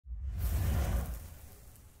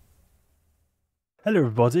Hello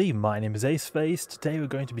everybody, my name is Aceface. Today we're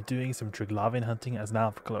going to be doing some triglavian hunting as an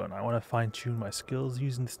alpha clone. I want to fine tune my skills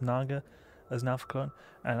using this Naga as an alpha clone,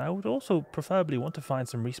 and I would also preferably want to find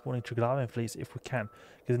some respawning triglavian fleets if we can,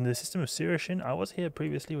 because in the system of Sirashin, I was here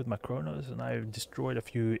previously with my Chronos and I destroyed a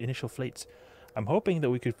few initial fleets. I'm hoping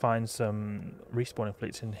that we could find some respawning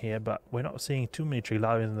fleets in here, but we're not seeing too many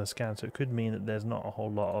triglavians in the scan, so it could mean that there's not a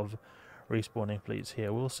whole lot of respawning fleets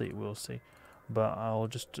here. We'll see, we'll see. But I'll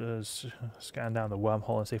just scan down the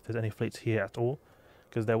wormhole and see if there's any fleets here at all,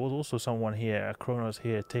 because there was also someone here, a Chronos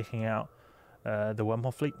here, taking out the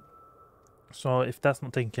wormhole fleet. So if that's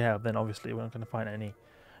not taken care of, then obviously we're not going to find any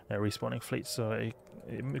respawning fleets. So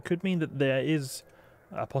it could mean that there is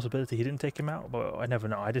a possibility he didn't take him out, but I never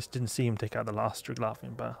know. I just didn't see him take out the last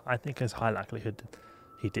Triglavian, but I think there's high likelihood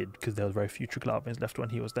he did, because there was very few Triglavians left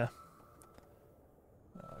when he was there.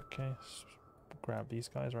 Okay, grab these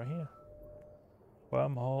guys right here.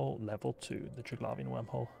 Wormhole level 2, the Triglavian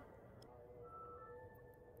wormhole.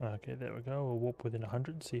 Okay, there we go. We'll warp within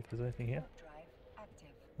 100, see if there's anything here.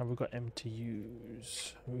 Have we got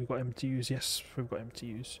MTUs? We've got MTUs, yes, we've got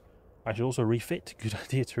MTUs. I should also refit. Good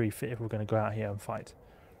idea to refit if we're going to go out here and fight.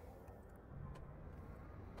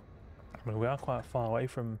 I mean, we are quite far away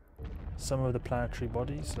from some of the planetary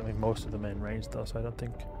bodies. I mean, most of them are in range though, so I don't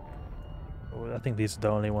think... I think these are the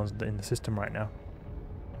only ones in the system right now.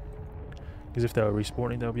 Because if they were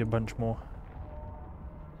respawning, there'll be a bunch more.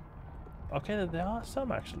 Okay, there are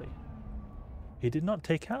some actually. He did not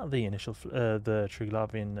take out the initial, the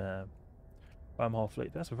Triglavian wormhole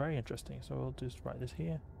fleet. That's very interesting. So we'll just write this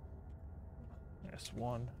here.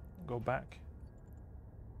 S1. Go back.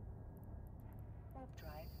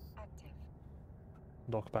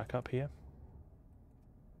 Dock back up here.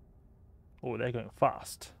 Oh, they're going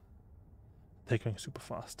fast. They're going super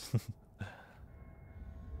fast.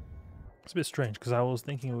 It's a bit strange because I was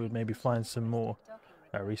thinking we would maybe find some more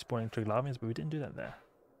respawning Triglavians, but we didn't do that there.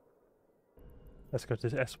 Let's go to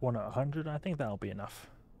this S1 at 100. I think that'll be enough.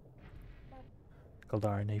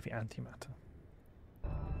 Caldari Navy Antimatter.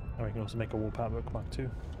 And we can also make a warp out bookmark too.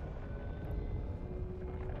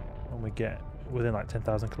 When we get within like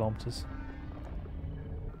 10,000 kilometers.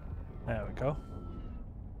 There we go.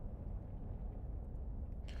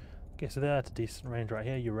 Okay, so they're at a decent range right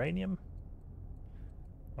here. Uranium.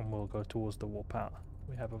 And we'll go towards the warp out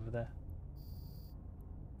we have over there.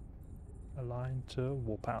 Align to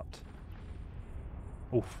warp out.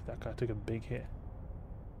 Oof, that guy took a big hit.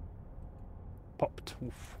 Popped.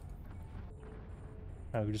 Oof.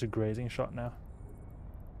 Oh, just a grazing shot now.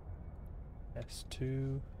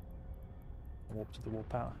 S2. Warp to the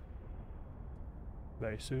warp out.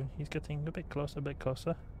 Very soon. He's getting a bit closer, a bit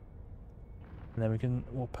closer. And then we can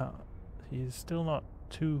warp out. He's still not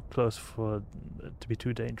too close for to be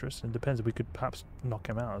too dangerous. It depends if we could perhaps knock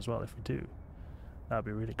him out as well. If we do, that'd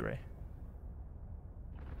be really great.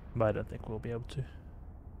 But I don't think we'll be able to. It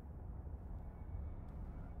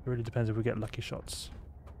really depends if we get lucky shots.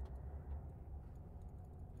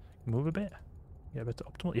 Move a bit. Yeah, better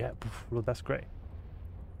optimal. Yeah, well, that's great.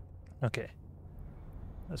 Okay,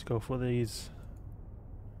 let's go for these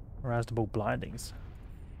Razdable blindings.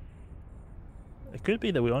 It could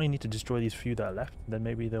be that we only need to destroy these few that are left. Then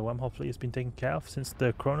maybe the wormhole fleet has been taken care of, since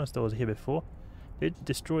the Chronos that was here before did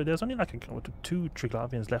destroy. There's only like 2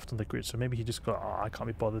 Triglavians left on the grid, so maybe he just got, oh, I can't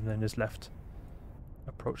be bothered, and then just left.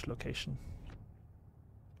 Approach location.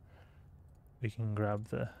 We can grab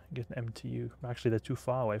get an MTU. Actually, they're too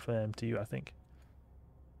far away for the MTU, I think.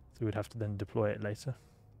 So we'd have to then deploy it later.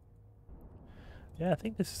 Yeah, I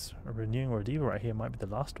think this renewing Ordeal right here might be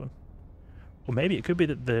the last one. Or maybe it could be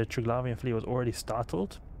that the Triglavian fleet was already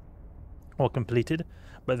startled or completed,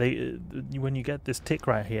 but they when you get this tick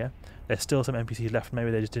right here, there's still some NPCs left.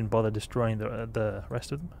 Maybe they just didn't bother destroying the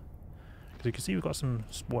rest of them. Because you can see we've got some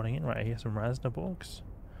spawning in right here, some Raznaborgs.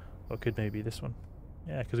 Or it could maybe be this one.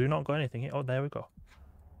 Yeah, because we've not got anything here. Oh, there we go.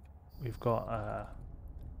 We've got a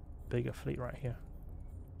bigger fleet right here.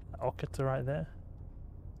 Okita right there.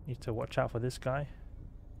 Need to watch out for this guy.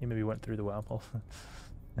 He maybe went through the wormhole.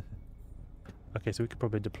 Okay, so we could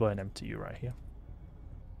probably deploy an MTU right here.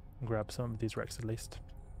 Grab some of these wrecks at least.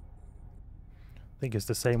 I think it's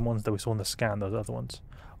the same ones that we saw in the scan, those other ones.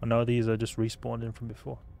 Oh no, these are just respawned in from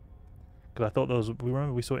before. Because I thought those... We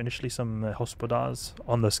remember we saw initially some hospodars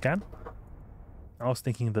on the scan. I was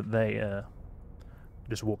thinking that they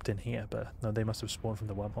just warped in here, but no, they must have spawned from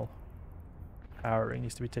the wormhole. Harrowing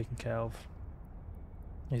needs to be taken care of.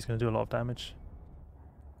 He's going to do a lot of damage.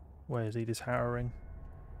 Where is he? This harrowing.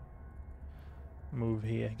 Move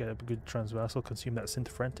here, get a good transversal, consume that synth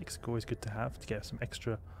frantics, always good to have to get some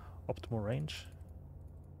extra optimal range.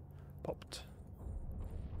 Popped.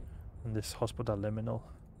 And this hospital liminal.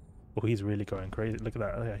 Oh, he's really going crazy. Look at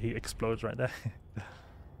that. Yeah, he explodes right there.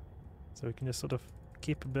 So we can just sort of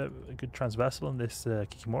keep a good transversal on this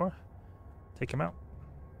Kikimora. Take him out.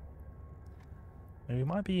 And we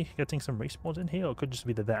might be getting some respawns in here, or it could just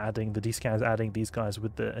be that they're adding, the D-scans adding these guys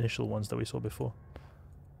with the initial ones that we saw before.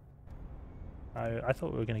 I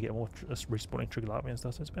thought we were going to get more respawning triglavian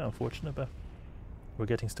stuff, so it's a bit unfortunate, but we're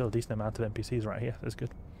getting still a decent amount of NPCs right here. That's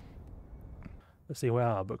good. Let's see where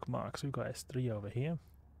are our bookmarks. We've got S3 over here.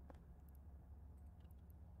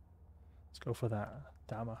 Let's go for that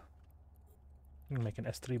Dama. I'm going to make an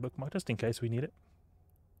S3 bookmark just in case we need it.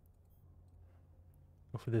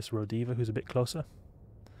 Go for this Rodiva, who's a bit closer.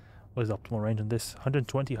 What is the optimal range on this?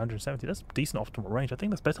 120, 170. That's decent optimal range. I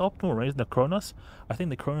think that's better optimal range than the Kronos. I think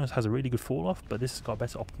the Kronos has a really good fall off, but this has got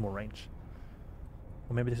better optimal range.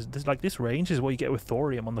 Or maybe this range is what you get with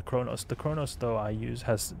thorium on the Kronos. The Kronos, though, I use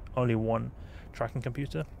has only one tracking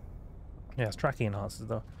computer. Yeah, it's tracking enhancers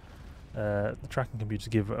though. The tracking computers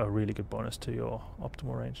give a really good bonus to your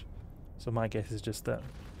optimal range. So my guess is just that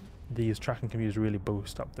these tracking computers really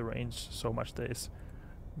boost up the range so much that it's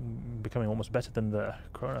becoming almost better than the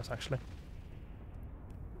Kronos actually.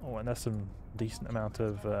 Oh, and that's some decent amount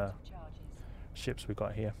of ships we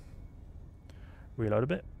got here. Reload a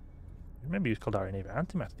bit. Remember, use Caldari Navy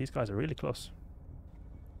Antimatter. These guys are really close.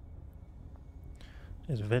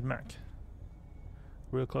 Here's Vedmak.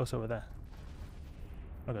 Real close over there.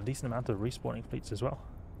 I've got a decent amount of respawning fleets as well.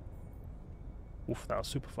 Oof, that was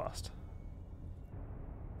super fast.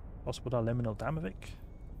 Hospital Liminal Damovic.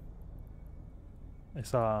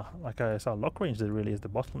 It's our lock range that really is the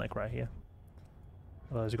bottleneck right here.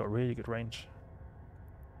 Otherwise, you've got really good range.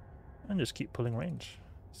 And just keep pulling range.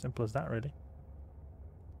 Simple as that, really.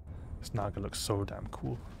 This Naga looks so damn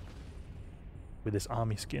cool. With this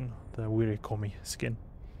army skin, the Wirikomi skin.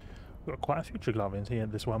 We've got quite a few Triglavians here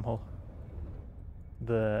in this wormhole.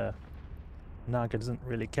 The Naga doesn't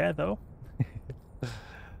really care though.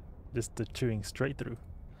 Just chewing straight through.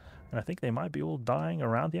 And I think they might be all dying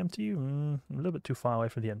around the MTU. A little bit too far away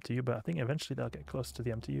from the MTU, but I think eventually they'll get close to the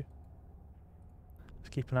MTU. Let's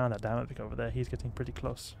keep an eye on that Damovic over there. He's getting pretty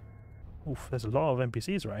close. Oof, there's a lot of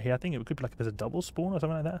NPCs right here. I think it could be like there's a double spawn or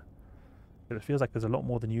something like that. But it feels like there's a lot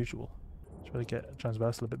more than usual. Try to get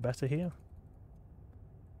transversal a bit better here.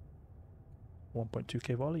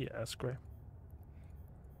 1.2k volley, yeah, that's great.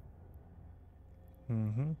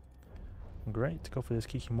 Great, go for this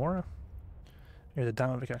Kikimora. Here's a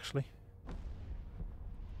Damovic actually.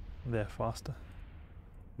 They're faster.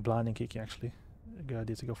 Blinding Kiki actually. A good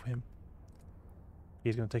idea to go for him.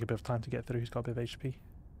 He's going to take a bit of time to get through, he's got a bit of HP.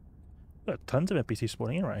 Got tons of NPCs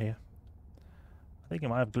spawning in right here. I think it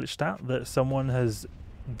might have glitched out that someone has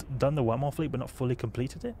done the wormhole fleet but not fully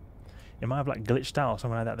completed it. It might have like glitched out or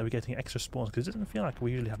something like that we're getting extra spawns, because it doesn't feel like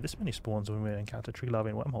we usually have this many spawns when we encounter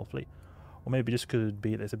Triglavian wormhole fleet. Or maybe just could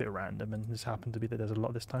be that it's a bit random and this happened to be that there's a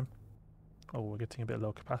lot this time. Oh, we're getting a bit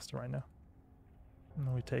low capacity right now. And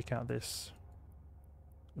then we take out this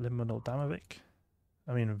Liminal Damovic.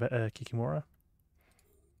 I mean Kikimora.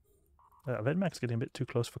 Vedmak's getting a bit too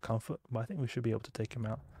close for comfort, but I think we should be able to take him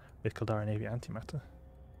out with Caldari Navy Antimatter.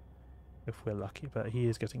 If we're lucky, but he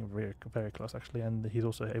is getting very, very close actually, and he's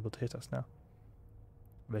also able to hit us now.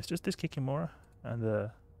 But it's just this Kikimora and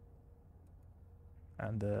the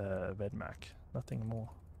Vedmak, nothing more.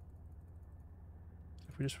 So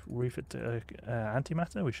if we just refit to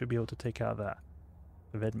Antimatter, we should be able to take out that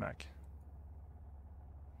Vedmak.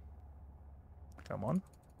 Come on.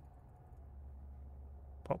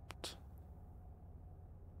 Popped.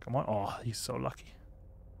 Come on. Oh, he's so lucky.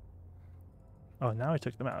 Oh, now he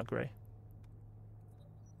took them out, Grey.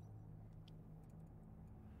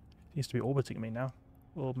 He seems to be orbiting me now.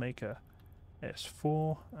 We'll make a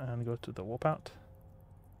S4 and go to the warp out.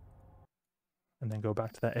 And then go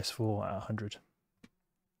back to that S4 at 100. It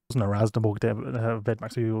wasn't a Raznabog there, but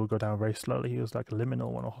Vedmak, so he will go down very slowly. He was like a liminal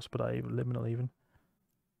one, or hospital liminal even.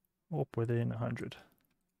 Warp within 100.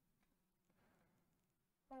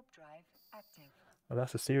 Warp drive active. Well,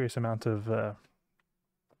 that's a serious amount of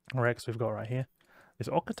Rex we've got right here. This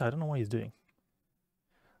Okata, I don't know what he's doing.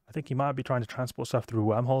 I think he might be trying to transport stuff through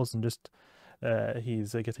wormholes and just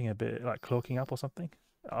he's getting a bit like cloaking up or something.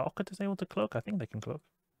 Okata's able to cloak? I think they can cloak.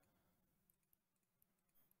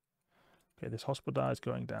 Okay, this hospital is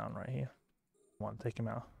going down right here. Come on, take him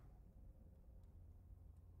out.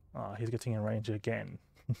 Ah, he's getting in range again.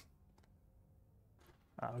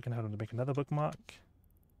 We're going to have to make another bookmark.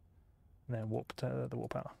 And then warp to the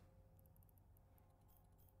warp out.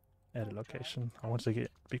 Edit location. I want to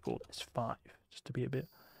get be called S5, just to be a bit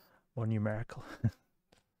more numerical.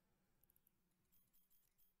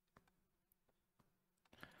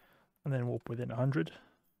 And then warp within 100.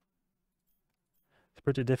 It's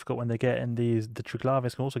pretty difficult when they get in these. The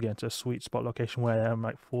triglavians can also get into a sweet spot location where I'm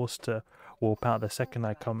like forced to warp out the second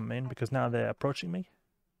I come in, because now they're approaching me.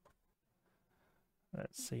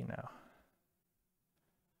 Let's see now.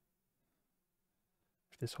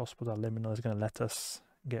 If this hospital liminal is going to let us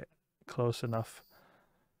get close enough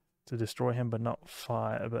to destroy him, but not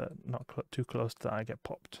fire, but not too close that I get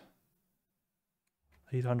popped.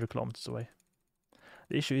 He's 100 kilometers away.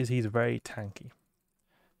 The issue is he's very tanky.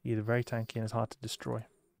 He's very tanky and it's hard to destroy.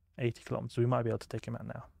 80 kilometers. We might be able to take him out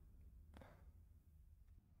now.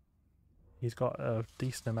 He's got a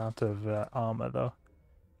decent amount of armor though.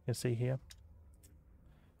 You can see here.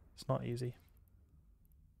 It's not easy.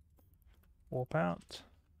 Warp out.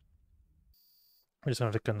 We're just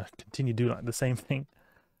going to continue to do like the same thing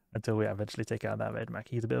until we eventually take out that Vedmak.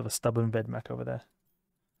 He's a bit of a stubborn Vedmak over there.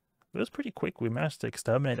 It was pretty quick. We managed to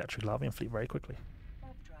exterminate that Triglavian fleet very quickly.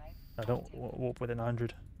 I don't warp within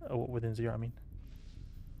 100. Warp within 0, I mean.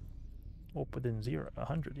 Warp within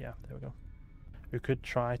 100, yeah, there we go. We could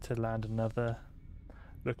try to land another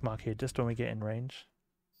bookmark here just when we get in range.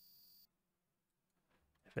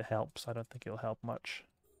 If it helps, I don't think it'll help much.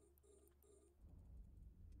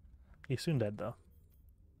 He's soon dead though.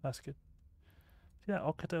 That's good. See that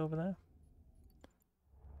Okata over there?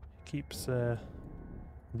 He keeps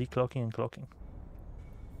decloaking and cloaking.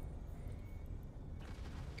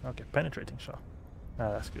 Okay, penetrating shot.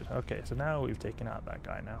 Ah, that's good. Okay, so now we've taken out that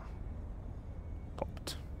guy now.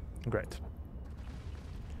 Popped. Great.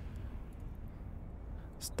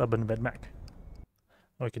 Stubborn Vedmak.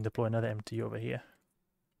 We can deploy another MT over here.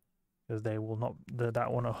 Because they will not,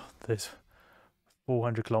 that one, this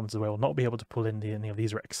 400 kilometers away, will not be able to pull in any of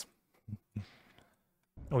these wrecks.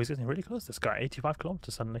 Oh, he's getting really close, this guy. 85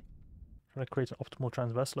 kilometers suddenly. Trying to create an optimal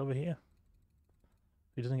transversal over here.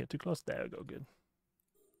 He doesn't get too close. There we go, good.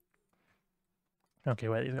 Okay,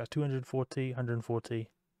 wait, he's got 240, 140,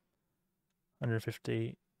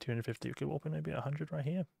 150, 250. We could warp in maybe 100 right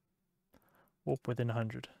here. Warp within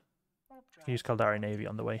 100. Use Caldari Navy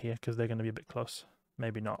on the way here because they're going to be a bit close.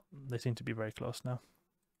 Maybe not. They seem to be very close now.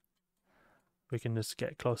 We can just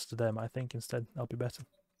get close to them, I think, instead. That'll be better.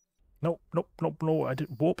 Nope, nope, nope, no. I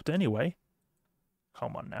did warped anyway.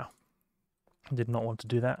 Come on now. Did not want to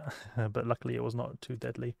do that, but luckily it was not too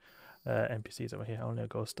deadly. NPCs over here, only a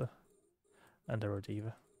Ghoster and a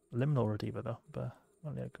Rodiva. Liminal Rodiva though, but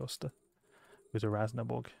only a Ghoster. Who's a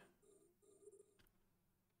Raznaborg.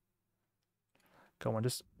 Come on,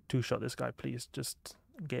 just two-shot this guy, please. Just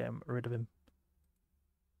get rid of him.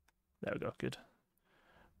 There we go, good.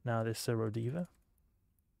 Now this Rodiva.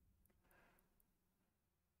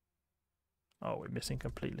 Oh, we're missing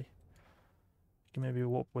completely. We can maybe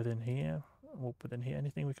warp within here. Warp within here.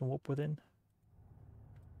 Anything we can warp within?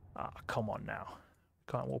 Ah, come on now.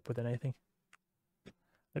 We can't warp within anything.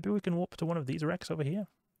 Maybe we can warp to one of these wrecks over here.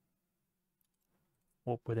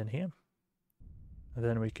 Warp within here. And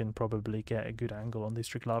then we can probably get a good angle on these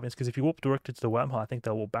Triglavians. Because if you warp directly to the wormhole, I think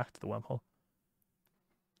they'll warp back to the wormhole.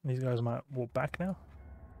 These guys might warp back now.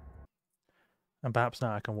 And perhaps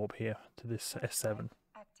now I can warp here to this S7.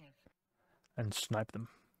 And snipe them.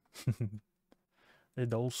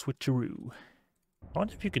 The old switcheroo. I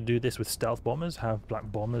wonder if you could do this with stealth bombers, have black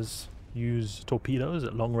bombers use torpedoes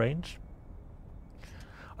at long range.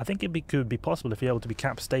 I think it could be possible if you're able to be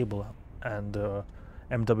cap stable and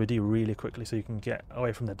MWD really quickly so you can get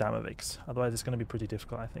away from the Damaviks. Otherwise it's going to be pretty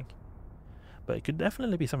difficult, I think. But it could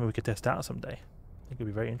definitely be something we could test out someday. I think it would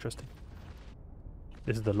be very interesting.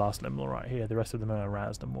 This is the last liminal right here. The rest of them are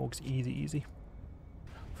Raznaborgs. Easy, easy.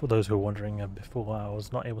 For those who are wondering, before I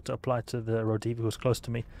was not able to apply to the Rodiva who was close to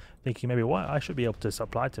me, thinking maybe why I should be able to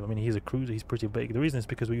apply to him. I mean, he's a cruiser, he's pretty big. The reason is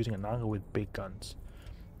because we're using a Naga with big guns.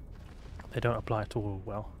 They don't apply at all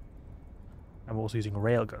well. And we're also using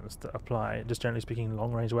rail guns that apply, just generally speaking,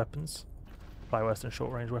 long range weapons. Apply worse than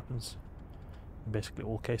short range weapons. In basically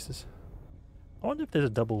all cases. I wonder if there's a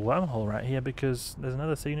double wormhole right here, because there's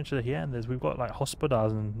another signature here, and we've got like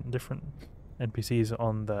hospodars and different NPCs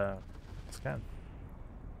on the scan.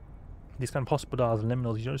 These kind of hospodars and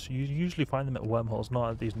liminals, you usually find them at wormholes,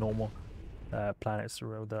 not at these normal planets that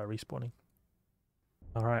are respawning.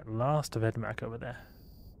 Alright, last of Vedmak over there.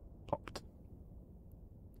 Popped.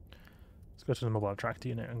 Let's go to the mobile tractor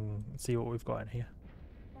unit and see what we've got in here.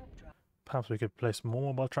 Perhaps we could place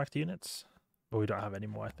more mobile tractor units, but we don't have any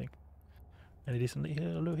more, I think. Any decent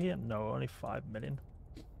loot here? No, only 5 million.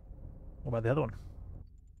 What about the other one?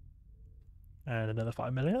 And another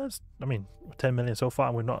 5 million. I mean, 10 million so far,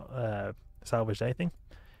 and we've not salvaged anything.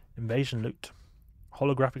 Invasion loot.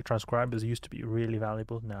 Holographic transcribers used to be really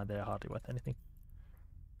valuable. Now they're hardly worth anything.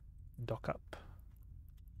 Dock up.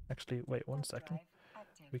 Actually, wait 1 Warp second. drive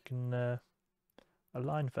active. We can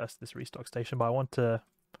align first this restock station, but I want to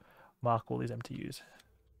mark all these MTUs.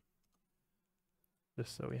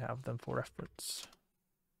 Just so we have them for reference.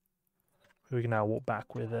 We can now walk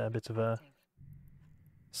back with a bit of a Active.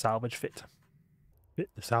 salvage fit. Fit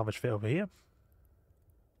the salvage fit over here.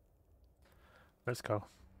 Let's go.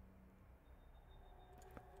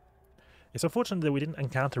 It's unfortunate that we didn't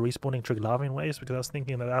encounter respawning triglavian waves, because I was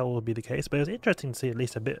thinking that that will be the case, but it was interesting to see at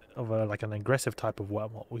least a bit of a, like an aggressive type of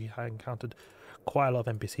wormhole. We had encountered quite a lot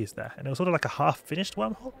of NPCs there, and it was sort of like a half-finished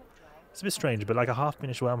wormhole. It's a bit strange, but like a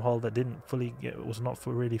half-finished wormhole that didn't fully was not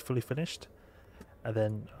really fully finished, and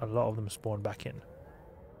then a lot of them spawned back in.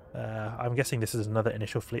 I'm guessing this is another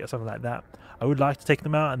initial fleet or something like that. I would like to take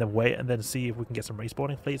them out and then wait and then see if we can get some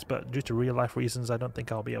respawning fleets, but due to real-life reasons, I don't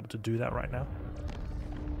think I'll be able to do that right now.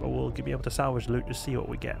 But we'll be able to salvage loot to see what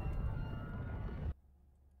we get.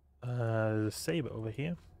 There's a saber over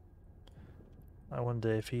here. I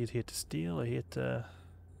wonder if he's here to steal or here to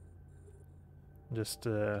just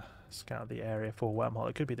scout the area for wormhole.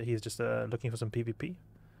 It could be that he's just looking for some PvP.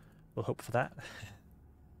 We'll hope for that.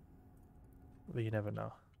 But you never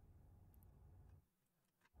know.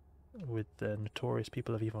 With the notorious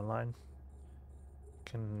people of EVE Online,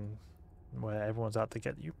 where everyone's out to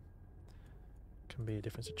get you, can be a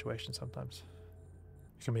different situation sometimes.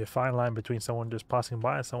 It can be a fine line between someone just passing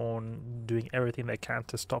by and someone doing everything they can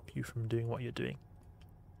to stop you from doing what you're doing.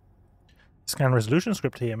 Scan resolution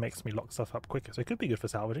script here makes me lock stuff up quicker, so it could be good for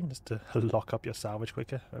salvaging, just to lock up your salvage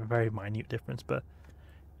quicker. A very minute difference, but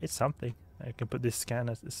it's something. I can put this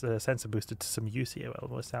scanner, this sensor booster to some use here while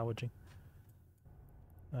we're salvaging.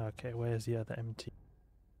 Okay, where's the other MT?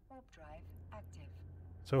 Warp drive active.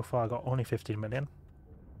 So far I got only 15 million.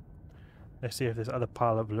 Let's see if this other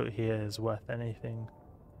pile of loot here is worth anything,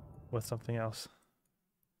 worth something else.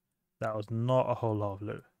 That was not a whole lot of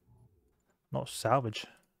loot. Not salvage.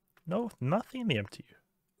 No, nothing in the MTU.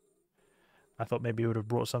 I thought maybe we would have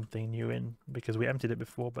brought something new in, because we emptied it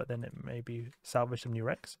before, but then it maybe salvaged some new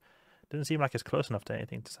wrecks. Doesn't seem like it's close enough to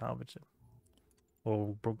anything to salvage it.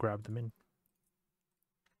 Or grab them in. You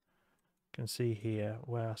can see here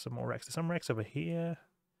where are some more wrecks. There's some wrecks over here.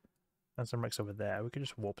 And some wrecks over there. We could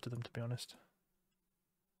just warp to them, to be honest.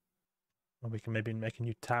 Or we can maybe make a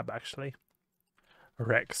new tab, actually.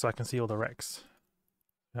 Wrecks, so I can see all the wrecks.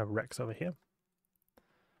 We have wrecks over here.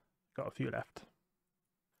 Got a few left.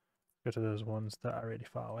 Go to those ones that are really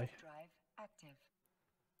far away. Drive active.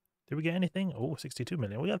 Did we get anything? Oh, 62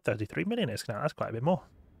 million. We got 33 million now. That's quite a bit more.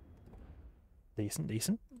 Decent,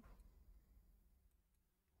 decent.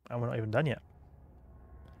 And we're not even done yet.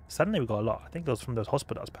 Suddenly we got a lot. I think those from those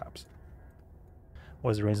hospitals, perhaps.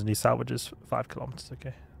 What is the range of these salvages? 5 kilometers,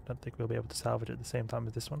 okay. Don't think we'll be able to salvage at the same time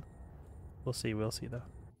as this one. We'll see though.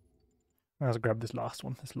 Let's grab this last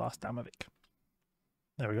one, this last Damavic.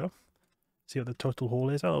 There we go. See what the total haul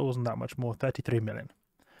is. Oh, it wasn't that much more, 33 million.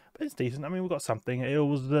 But it's decent. I mean, we got something. It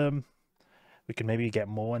was, we can maybe get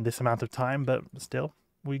more in this amount of time, but still,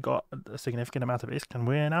 we got a significant amount of ISK, and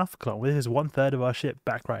we're in Alpha Clone. This is 1/3 of our ship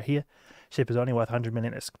back right here. Ship is only worth 100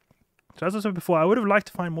 million ISK. So as I said before, I would have liked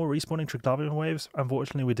to find more respawning triglavian waves.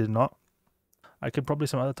 Unfortunately, we did not. I could probably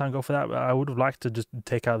some other time go for that, but I would have liked to just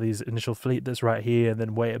take out these initial fleet that's right here and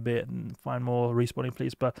then wait a bit and find more respawning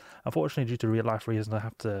fleets. But unfortunately, due to real life reasons, I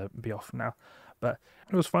have to be off now. But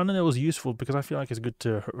it was fun and it was useful, because I feel like it's good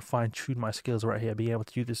to fine-tune my skills right here, being able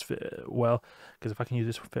to use this fit well. Because if I can use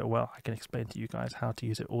this fit well, I can explain to you guys how to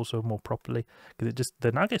use it also more properly. Because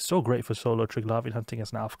the Naga is so great for solo triglavian hunting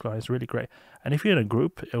as an alpha clone. It's really great. And if you're in a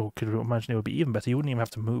group, could imagine it would be even better. You wouldn't even have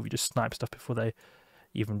to move. You just snipe stuff before they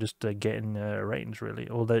even just get in range, really.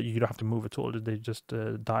 Although you don't have to move at all. They just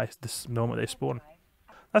die this moment they spawn.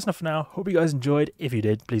 That's enough for now. Hope you guys enjoyed. If you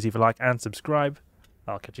did, please leave a like and subscribe.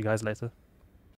 I'll catch you guys later.